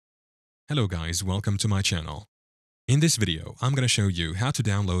Hello guys, welcome to my channel. In this video, I'm going to show you how to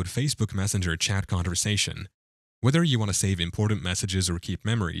download Facebook Messenger chat conversation. Whether you want to save important messages or keep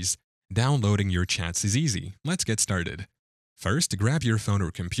memories, downloading your chats is easy. Let's get started. First, grab your phone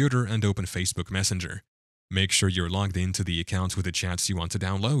or computer and open Facebook Messenger. Make sure you're logged into the account with the chats you want to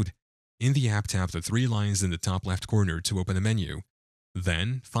download. In the app, tap the three lines in the top left corner to open the menu.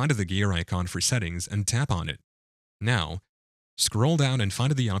 Then, find the gear icon for settings and tap on it. Now, scroll down and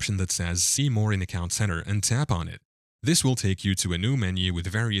find the option that says See More in Account Center and tap on it. This will take you to a new menu with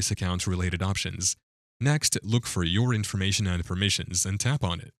various account-related options. Next, look for Your Information and Permissions and tap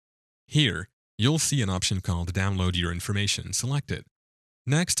on it. Here, you'll see an option called Download Your Information. Select it.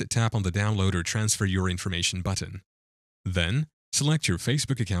 Next, tap on the Download or Transfer Your Information button. Then, select your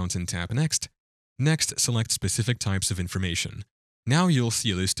Facebook account and tap Next. Next, select specific types of information. Now you'll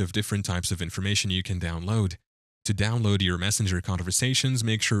see a list of different types of information you can download. To download your Messenger conversations,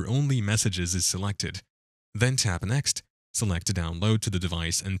 make sure Only Messages is selected. Then tap Next, select Download to the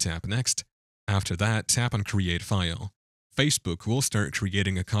device and tap Next. After that, tap on Create File. Facebook will start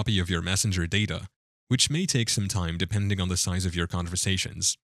creating a copy of your Messenger data, which may take some time depending on the size of your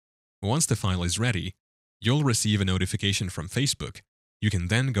conversations. Once the file is ready, you'll receive a notification from Facebook. You can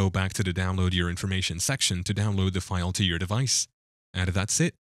then go back to the Download Your Information section to download the file to your device. And that's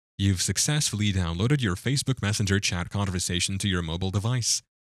it. You've successfully downloaded your Facebook Messenger chat conversation to your mobile device.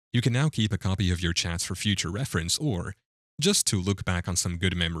 You can now keep a copy of your chats for future reference or just to look back on some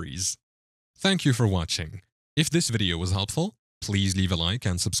good memories. Thank you for watching. If this video was helpful, please leave a like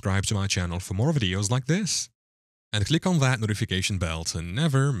and subscribe to my channel for more videos like this. And click on that notification bell to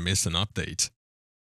never miss an update.